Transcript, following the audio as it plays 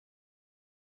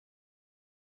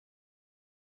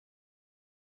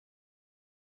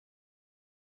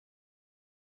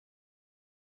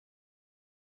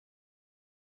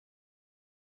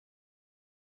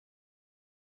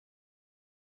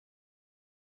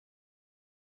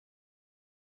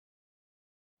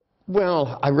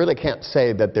Well, I really can't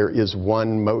say that there is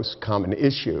one most common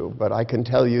issue, but I can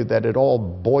tell you that it all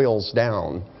boils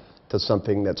down to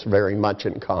something that's very much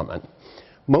in common.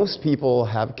 Most people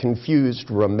have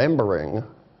confused remembering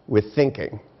with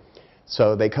thinking.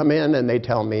 So they come in and they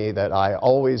tell me that I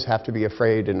always have to be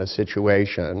afraid in a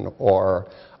situation, or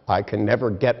I can never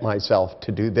get myself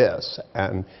to do this.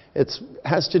 And it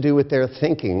has to do with their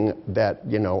thinking that,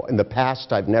 in the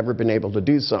past I've never been able to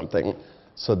do something,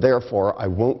 so therefore I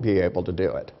won't be able to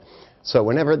do it. So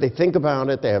whenever they think about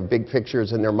it, they have big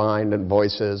pictures in their mind and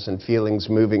voices and feelings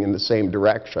moving in the same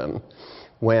direction,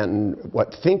 when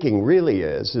what thinking really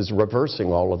is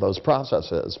reversing all of those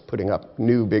processes, putting up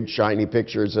new big shiny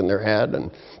pictures in their head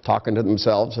and talking to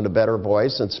themselves in a better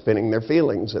voice and spinning their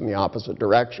feelings in the opposite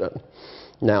direction.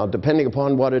 Now, depending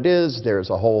upon what it is,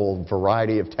 there's a whole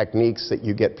variety of techniques that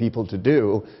you get people to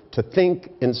do to think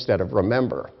instead of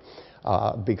remember.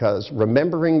 Because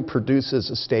remembering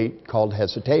produces a state called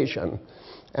hesitation,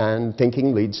 and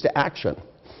thinking leads to action.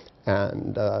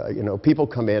 And people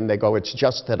come in, they go, it's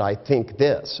just that I think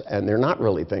this, and they're not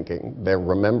really thinking, they're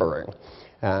remembering.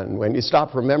 And when you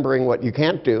stop remembering what you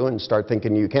can't do and start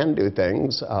thinking you can do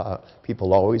things,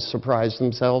 people always surprise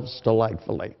themselves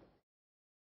delightfully.